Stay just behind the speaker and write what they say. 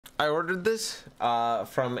I ordered this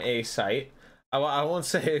from a site. I won't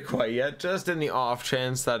say it quite yet, just in the off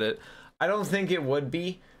chance that I don't think it would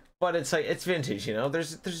be, but it's like, it's vintage, you know.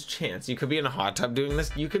 There's a chance you could be in a hot tub doing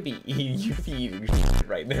this. You could be eating shit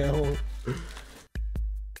right now.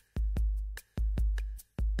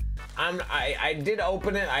 I did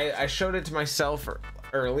open it. I showed it to myself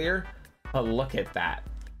earlier, but look at that.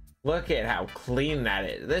 Look at how clean that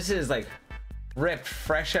is. This is like ripped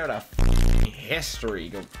fresh out of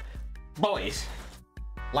history. Boys,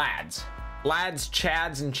 lads,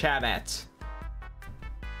 chads and chadettes.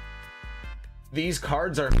 These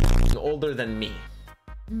cards are older than me.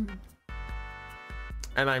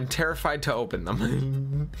 And I'm terrified to open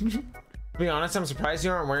them. To be honest, I'm surprised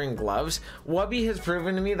you aren't wearing gloves. Wubby has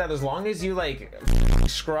proven to me that as long as you like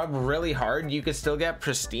scrub really hard, you could still get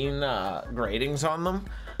pristine gratings on them.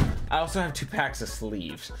 I also have 2 packs of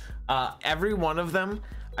sleeves. Every one of them,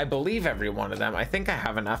 I believe every one of them, I think I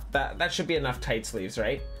have enough. That should be enough tight sleeves,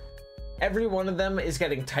 right? Every one of them is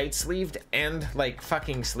getting tight sleeved and like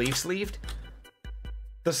fucking sleeved.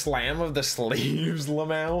 The slam of the sleeves,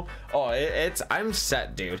 Lamau. Oh, I'm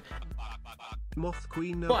set, dude. Moth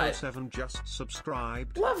Queen 07 just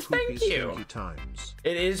subscribed. Love, thank you. Times.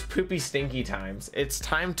 It is poopy stinky times. It's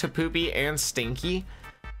time to poopy and stinky.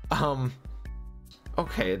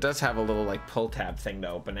 Okay, it does have a little like pull tab thing to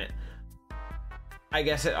open it. I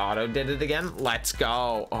guess it auto did it again. Let's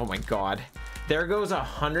go. Oh my god. There goes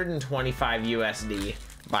 125 USD,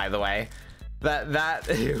 by the way. That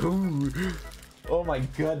ooh. Oh my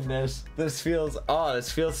goodness. This feels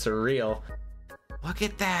surreal. Look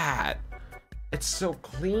at that. It's so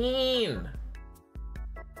clean.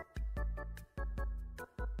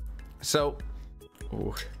 So,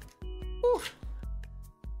 ooh. Ooh.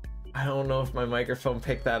 I don't know if my microphone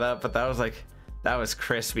picked that up, but that was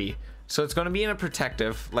crispy. So it's going to be in a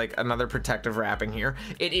protective, like another protective wrapping here.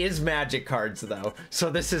 It is magic cards though, so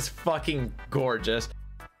this is fucking gorgeous.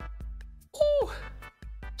 Ooh.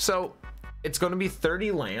 So it's going to be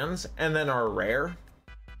 30 lands and then our rare,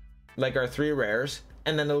 like our 3 rares,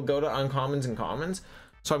 and then it'll go to uncommons and commons.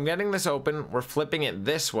 So I'm getting this open, we're flipping it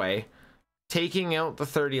this way, taking out the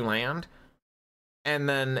 30 land, and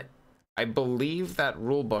then I believe that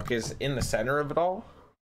rule book is in the center of it all.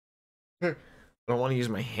 I don't want to use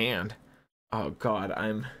my hand. Oh god,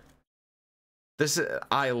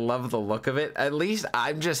 I love the look of it. At least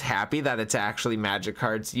I'm just happy that it's actually magic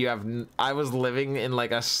cards. I was living in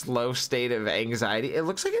like a slow state of anxiety. It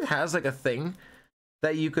looks like it has like a thing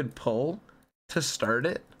that you could pull to start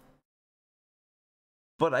it,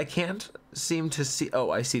 but I can't seem to see. Oh,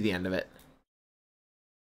 I see the end of it.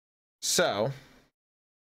 So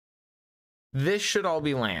this should all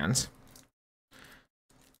be lands.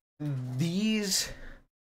 These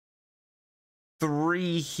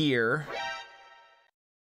 3 here.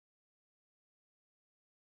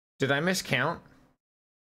 Did I miscount?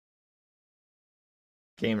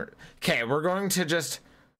 Gamer. Okay, we're going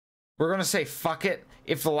to say fuck it.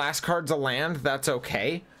 If the last card's a land, that's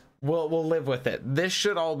okay. We'll live with it. This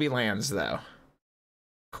should all be lands though.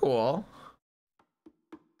 Cool.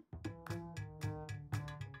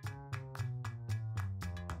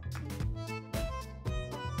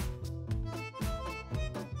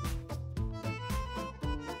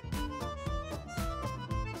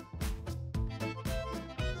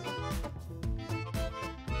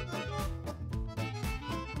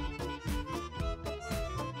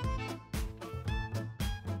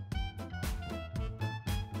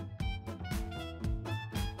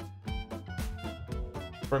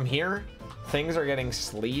 From here, things are getting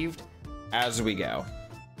sleeved as we go.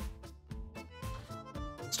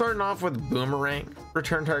 Starting off with Boomerang.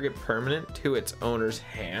 Return target permanent to its owner's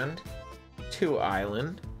hand. 2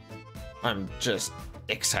 island. I'm just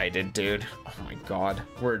excited, dude. Oh my god.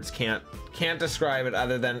 Words can't describe it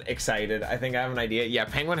other than excited. I think I have an idea. Yeah,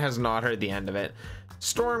 Penguin has not heard the end of it.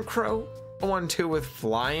 Stormcrow. A 1/2 with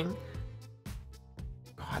flying.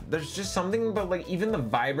 God, there's just something about like even the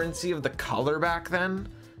vibrancy of the color back then.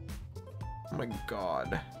 Oh my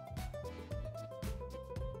god.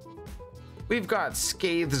 We've got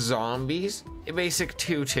Scathe Zombies, a basic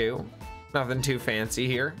 2/2. Nothing too fancy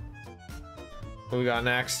here. What we got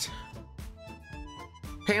next?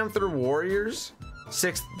 Panther Warriors.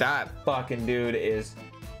 6. That fucking dude is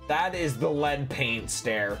the lead paint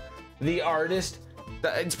stare. The artist,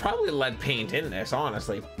 it's probably lead paint in this,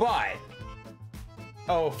 honestly, but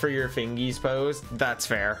oh, for your fingies pose, that's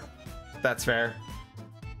fair. That's fair.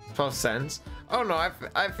 12 cents. Oh no,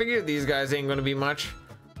 I figured these guys ain't gonna be much,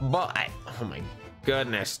 but oh my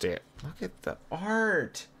goodness, dude, look at the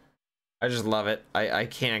art. I just love it. I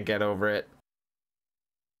can't get over it.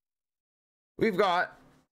 We've got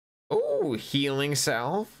Oh, healing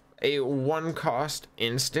salve. A 1-cost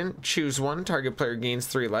instant. Choose one. Target player gains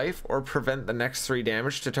 3 life, or prevent the next 3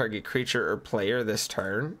 damage to target creature or player this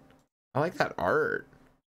turn. I like that art.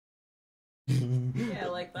 Yeah, I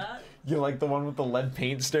like that. You like the one with the lead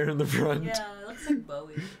paint stain in the front? Yeah, it looks like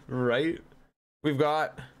Bowie. Right? We've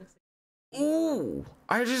got... Ooh!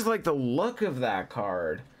 I just like the look of that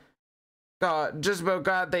card. Got just about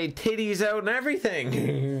got they titties out and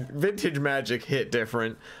everything. Vintage Magic hit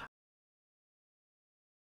different.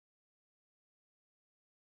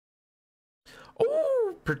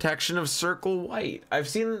 Oh, protection of circle white. I've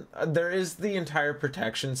seen there is the entire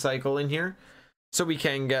protection cycle in here. So we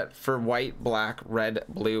can get for white, black, red,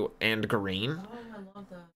 blue, and green. Oh, I love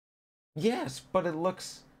that. Yes, but it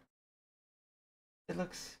looks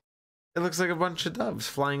like a bunch of doves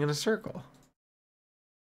flying in a circle.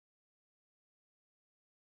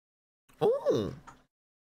 Oh.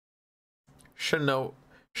 Shinoden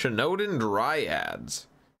Dryads.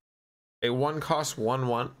 A 1-cost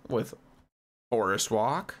 1/1 with Forest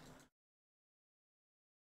Walk.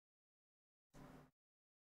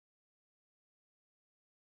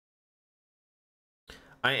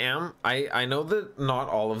 I know that not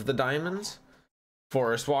all of the diamonds.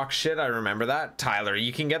 Forest Walk shit, I remember that. Tyler,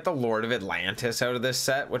 you can get the Lord of Atlantis out of this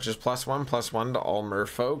set, which is +1/+1 to all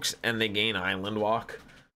merfolks, and they gain Island Walk.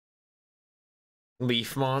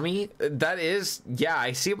 Leaf Mommy, that is, yeah,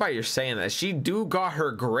 I see why you're saying that. She do got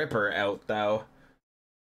her gripper out though.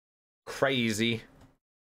 Crazy.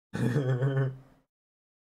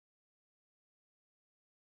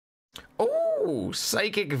 Oh,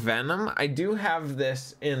 Psychic Venom. I do have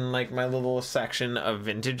this in like my little section of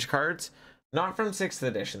vintage cards. Not from 6th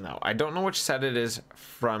edition though. I don't know which set it is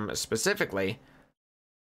from specifically.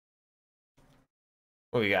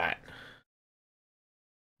 What we got?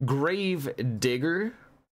 Grave Digger.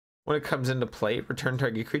 When it comes into play, return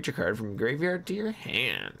target creature card from graveyard to your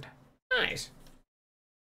hand. Nice.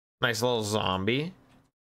 Nice little zombie.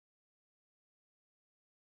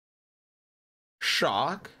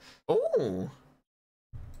 Shock. Oh.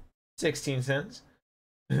 16 cents.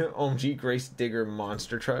 OMG, Grave Digger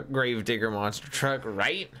Monster Truck.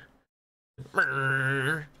 Right?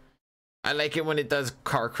 I like it when it does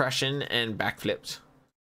car crushing and backflips.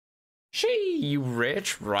 Gee, you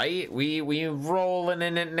rich, right? We rolling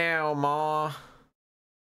in it now, ma.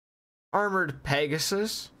 Armored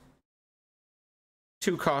Pegasus.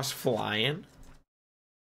 2-cost flying.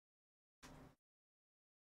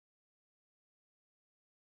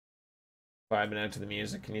 Vibing out to the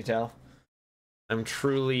music, can you tell? I'm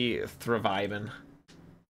truly thriving.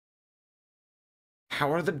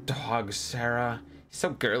 How are the dogs, Sarah? You're so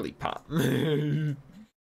girly pop.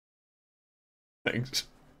 Thanks.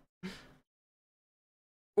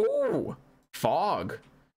 Ooh, Fog.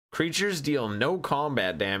 Creatures deal no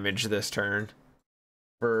combat damage this turn.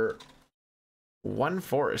 For 1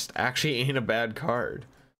 forest. Actually ain't a bad card.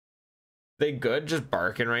 They good just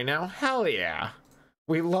barking right now? Hell yeah.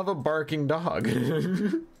 We love a barking dog.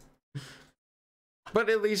 But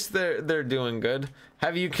at least they're doing good.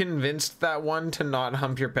 Have you convinced that one to not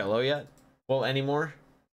hump your pillow yet? Well, anymore?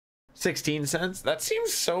 16 cents? That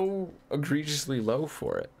seems so egregiously low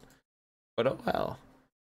for it. But oh well.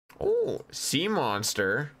 Oh, Sea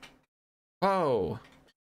Monster. Oh.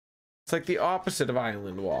 It's like the opposite of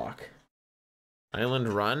Island Walk. Island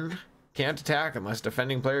Run. Can't attack unless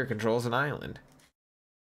defending player controls an island.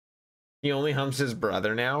 He only humps his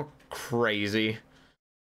brother now? Crazy.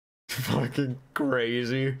 Fucking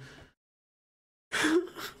crazy.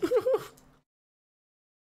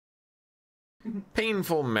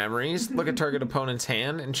 Painful Memories. Look at target opponent's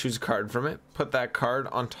hand and choose a card from it. Put that card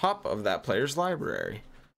on top of that player's library.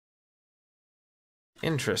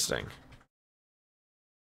 Interesting.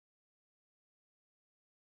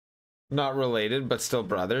 Not related, but still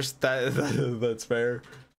brothers. That's fair.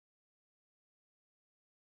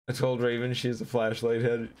 I told Raven she's a flashlight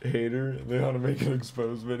hater and they ought to make an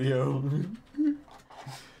exposed video.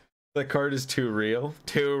 That card is too real.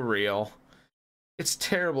 Too real. It's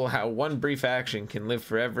terrible how one brief action can live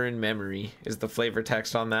forever in memory is the flavor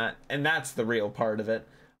text on that. And that's the real part of it.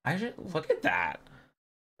 I should look at that.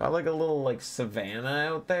 Got like a little like savannah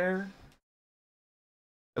out there.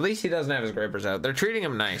 At least he doesn't have his grippers out. They're treating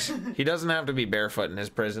him nice. He doesn't have to be barefoot in his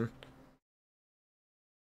prison.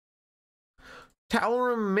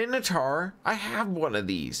 Talarum Minotaur. I have one of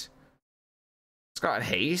these. It's got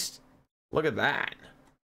haste. Look at that.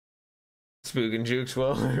 Spook and Jukes,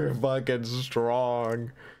 well, they're fucking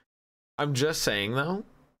strong. I'm just saying though.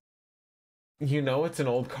 You know it's an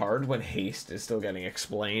old card when haste is still getting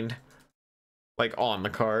explained. Like on the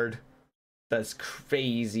card. That's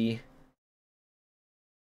crazy.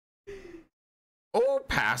 Oh,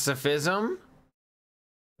 pacifism.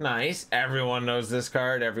 Nice. Everyone knows this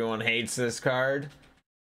card. Everyone hates this card.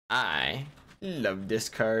 I love this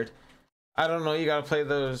card. I don't know. You gotta play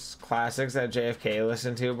those classics that JFK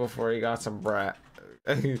listened to before he got some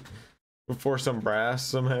before some brass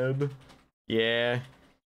some head. Yeah.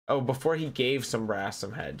 Oh, before he gave some brass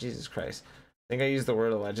some head. Jesus Christ. I think I used the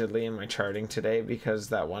word allegedly in my charting today because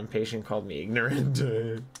that one patient called me ignorant.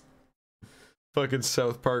 Fucking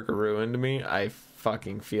South Park ruined me. I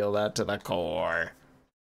fucking feel that to the core.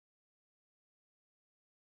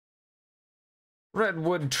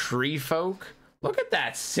 Redwood tree folk. Look at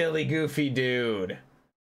that silly goofy dude.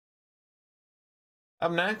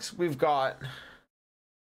 Up next, we've got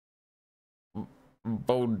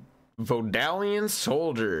Vodalian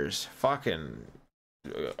soldiers. Fucking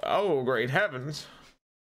oh, great heavens.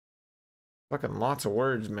 Fucking lots of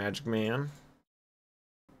words, Magic Man.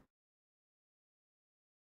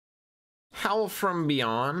 Howl from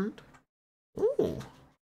Beyond. Ooh.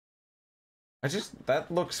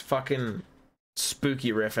 That looks fucking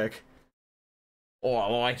spooky-rific. Oh, I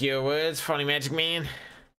like your words, funny Magic Man.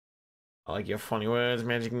 I like your funny words,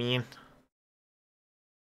 Magic Man.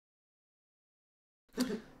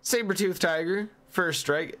 Saber-tooth tiger, first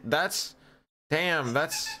strike. Damn,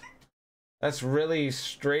 that's really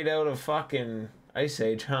straight out of fucking Ice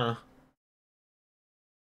Age, huh?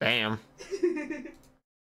 Damn.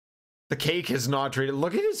 The cake is not treated.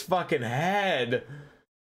 Look at his fucking head.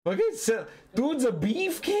 Look at dude's a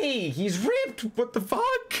beefcake. He's ripped. What the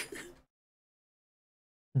fuck?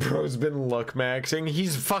 Bro's been luck maxing.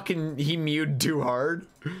 He mewed too hard.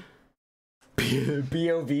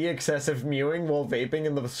 BOV excessive mewing while vaping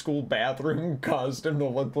in the school bathroom caused him to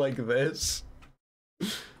look like this.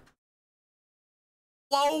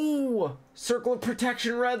 Whoa! Circle of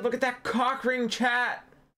protection red. Look at that cock ring, chat.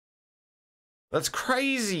 That's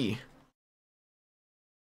crazy.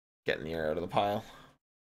 Getting the air out of the pile.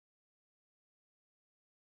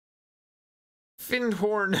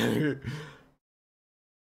 Findhorn.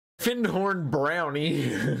 Findhorn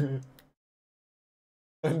brownie.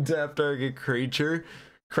 Untapped target creature.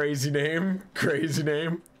 Crazy name. Crazy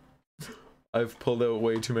name. I've pulled out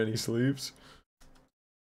way too many sleeves.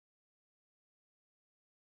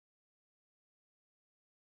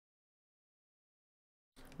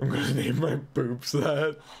 I'm gonna name my boops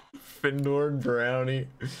that. Findhorn brownie.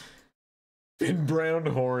 Fin brown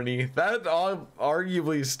horny. That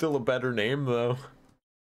arguably is still a better name though.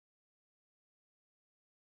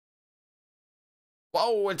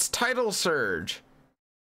 Whoa, it's Tidal Surge.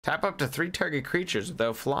 Tap up to 3 target creatures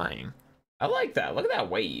without flying. I like that. Look at that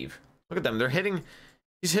wave. Look at them. They're hitting.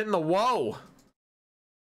 He's hitting the whoa.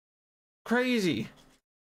 Crazy.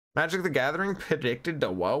 Magic the Gathering predicted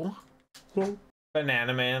the whoa.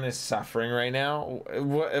 Banana Man is suffering right now.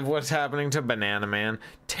 What's happening to Banana Man?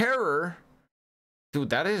 Terror. Dude,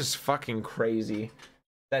 that is fucking crazy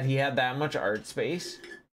that he had that much art space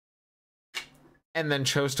and then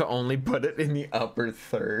chose to only put it in the upper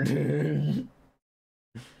third.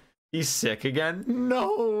 He's sick again?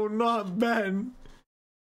 No, not Ben.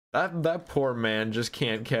 That poor man just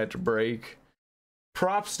can't catch a break.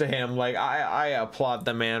 Props to him. Like, I applaud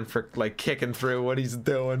the man for like kicking through what he's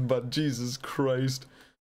doing, but Jesus Christ.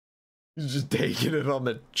 He's just taking it on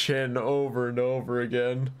the chin over and over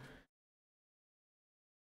again.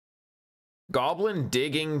 Goblin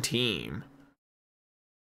digging team.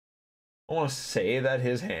 I want to say that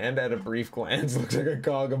his hand at a brief glance looks like a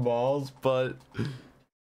cog of balls, but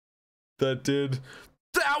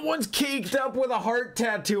that one's caked up with a heart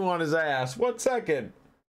tattoo on his ass. 1 second.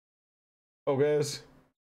 Oh guys,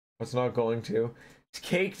 it's not going to. It's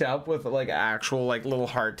caked up with like actual like little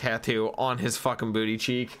heart tattoo on his fucking booty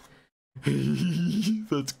cheek.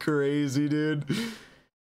 That's crazy, dude.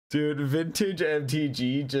 Dude, vintage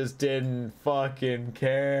MTG just didn't fucking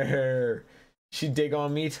care. She dig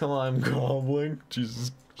on me till I'm gobbling.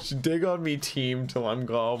 Jesus. She dig on me team till I'm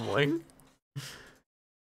gobbling.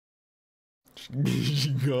 She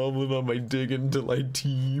gobbling on my digging till I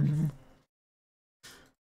team.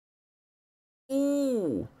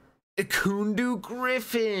 Ooh. Ikundu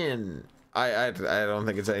Griffin. I don't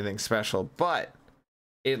think it's anything special, but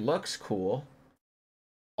it looks cool.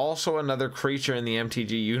 Also another creature in the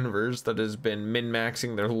MTG universe that has been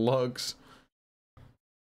min-maxing their looks.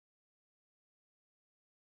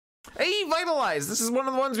 Hey, Vitalize! This is one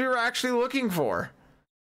of the ones we were actually looking for.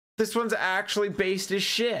 This one's actually based as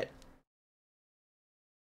shit.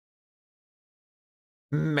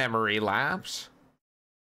 Memory lapse.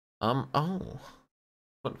 Oh.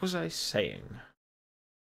 What was I saying?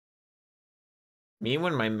 Me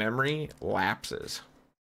when my memory lapses.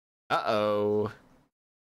 Uh-oh.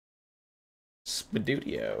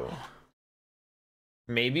 Spadudio.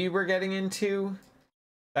 Maybe we're getting into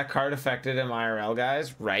that card affected him IRL,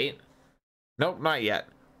 guys, right? Nope, not yet.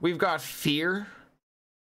 We've got Fear.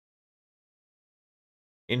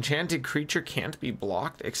 Enchanted creature can't be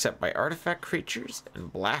blocked except by artifact creatures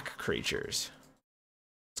and black creatures.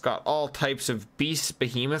 It's got all types of beasts,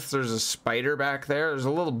 behemoths. There's a spider back there. There's a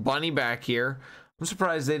little bunny back here. I'm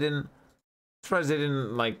surprised they didn't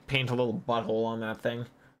like paint a little butthole on that thing.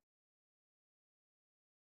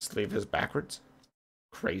 Sleeve is backwards.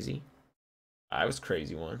 Crazy. I was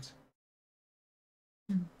crazy once.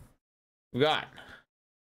 We got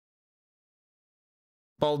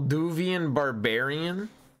Balduvian Barbarian.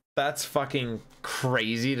 That's fucking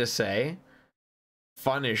crazy to say.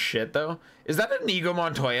 Fun as shit, though. Is that an Inigo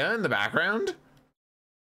Montoya in the background?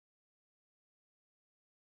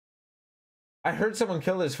 I heard someone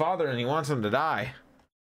killed his father and he wants him to die.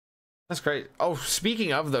 That's great. Oh,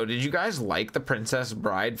 speaking of, though, did you guys like the Princess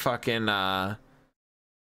Bride fucking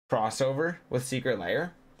crossover with Secret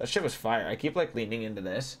Lair? That shit was fire. I keep like leaning into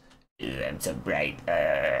this. I'm so bright.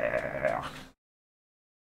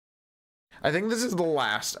 I think this is the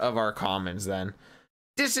last of our commons then.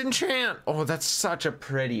 Disenchant. Oh, that's such a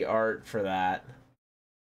pretty art for that.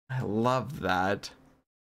 I love that.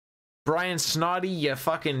 Brian Snotty, you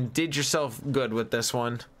fucking did yourself good with this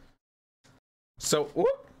one. So,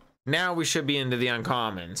 whoop, now we should be into the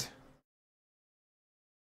uncommons.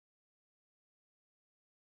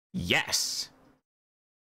 Yes.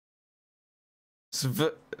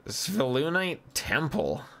 Svelunite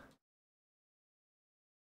Temple.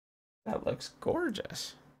 That looks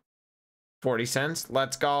gorgeous. 40 cents.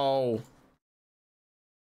 Let's go.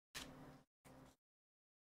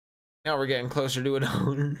 Now we're getting closer to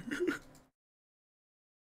 $1.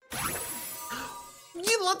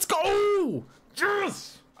 Yeah, let's go.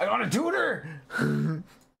 Yes. I got a tutor.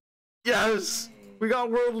 Yes. We got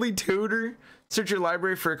Worldly Tutor. Search your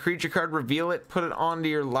library for a creature card, reveal it, put it onto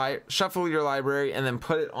your shuffle your library, and then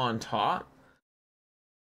put it on top.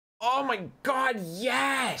 Oh my god,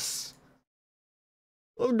 yes!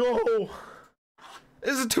 Let's go!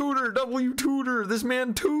 This is a tutor, W tutor. This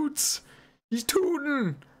man toots. He's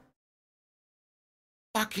tooting.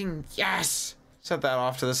 Fucking yes! Set that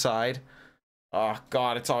off to the side. Oh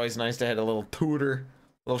god, it's always nice to hit a little tutor.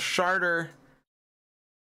 Little sharder.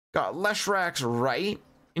 Got Leshrax right.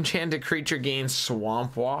 Enchanted creature gains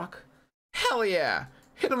Swamp Walk. Hell yeah!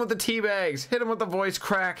 Hit him with the tea bags. Hit him with the voice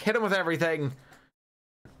crack. Hit him with everything.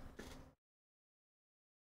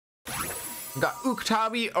 Got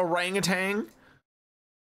Uktabi Orangutan.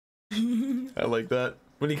 I like that.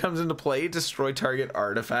 When he comes into play, destroy target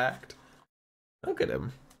artifact. Look at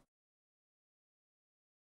him.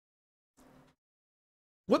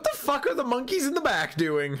 What the fuck are the monkeys in the back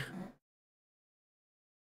doing?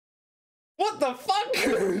 What the fuck?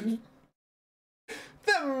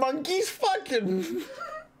 That monkey's fucking.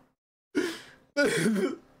 Are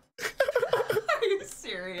you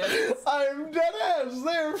serious? I'm dead ass.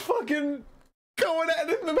 They're fucking going at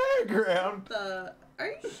it in the background. Are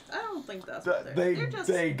you? I don't think that's what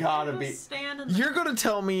They gotta be. You're gonna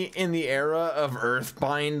tell me in the era of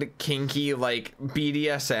Earthbind, kinky like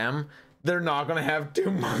BDSM, they're not gonna have two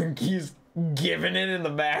monkeys giving it in the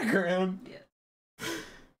background? Yeah.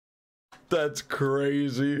 That's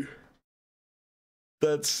crazy.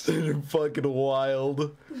 That's fucking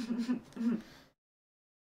wild.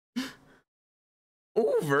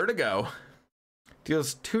 Ooh, Vertigo.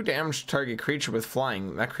 Deals 2 damage to target creature with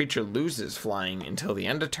flying. That creature loses flying until the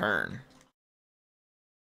end of turn.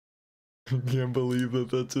 I can't believe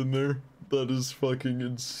that that's in there. That is fucking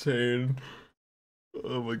insane.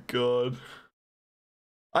 Oh my god.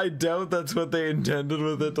 I doubt that's what they intended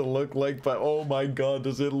with it to look like, but oh my god,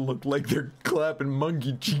 does it look like they're clapping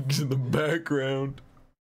monkey cheeks in the background.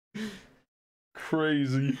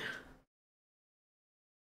 Crazy.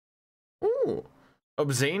 Ooh.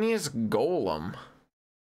 Obsanious Golem.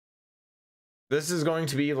 This is going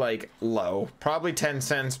to be like low. Probably 10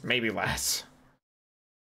 cents, maybe less.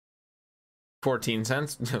 14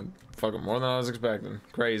 cents? Fucking more than I was expecting.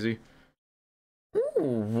 Crazy. Ooh,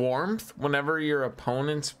 Warmth. Whenever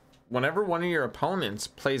one of your opponents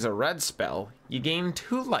plays a red spell, you gain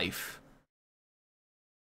 2 life.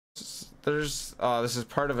 This is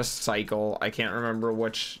part of a cycle. I can't remember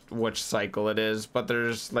which cycle it is, but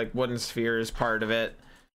there's like Wooden Sphere is part of it.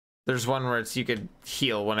 There's one where you could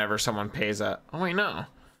heal whenever someone pays a. Oh wait, no.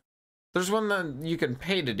 There's one that you can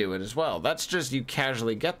pay to do it as well. That's just you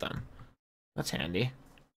casually get them. That's handy.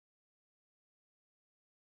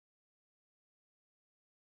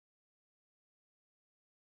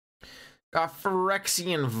 Got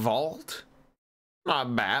Phyrexian Vault.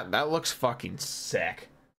 Not bad. That looks fucking sick.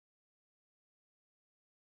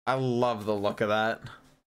 I love the look of that.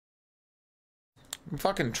 I'm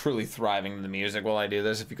fucking truly thriving in the music while I do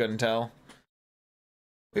this, if you couldn't tell.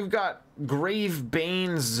 We've got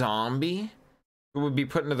Gravebane Zombie, who would be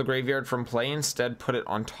put into the graveyard from play. Instead, put it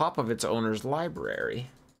on top of its owner's library.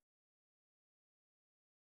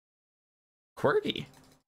 Quirky.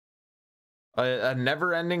 A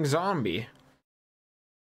never-ending zombie.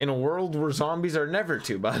 In a world where zombies are never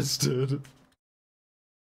too busted.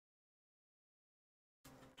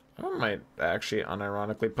 I might actually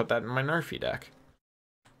unironically put that in my Nerfy deck.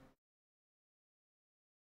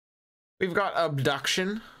 We've got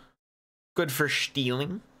Abduction. Good for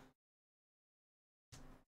stealing.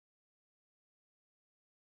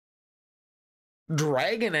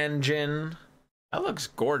 Dragon Engine. That looks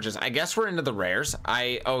gorgeous. I guess we're into the rares.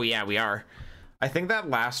 Oh yeah, we are. I think that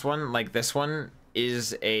last one, like this one,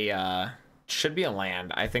 is a, should be a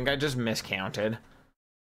land. I think I just miscounted.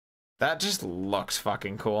 That just looks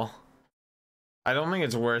fucking cool. I don't think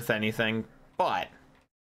it's worth anything, but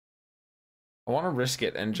I want to risk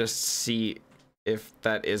it and just see if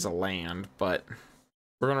that is a land, but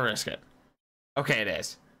we're gonna risk it. Okay, it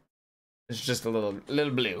is. It's just a little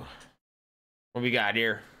blue. What we got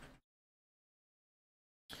here?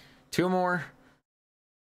 Two more.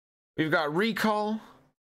 We've got Recall.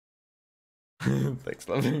 Thanks,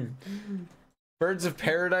 lovely. Birds of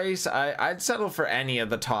Paradise. I'd settle for any of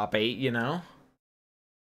the top 8, you know.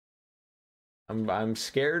 I'm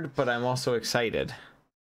scared, but I'm also excited.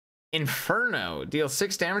 Inferno. Deal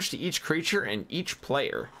 6 damage to each creature and each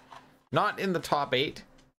player. Not in the top 8,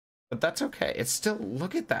 but that's okay. It's still,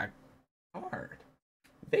 look at that card.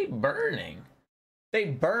 They burning. They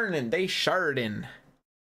burning. They sharding.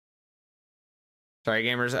 Sorry,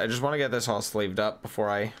 gamers. I just want to get this all sleeved up before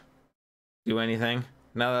I do anything.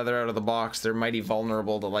 Now that they're out of the box, they're mighty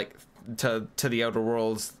vulnerable to like to the outer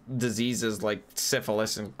world's diseases like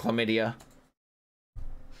syphilis and chlamydia.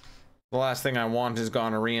 The last thing I want is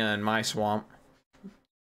gonorrhea in my swamp.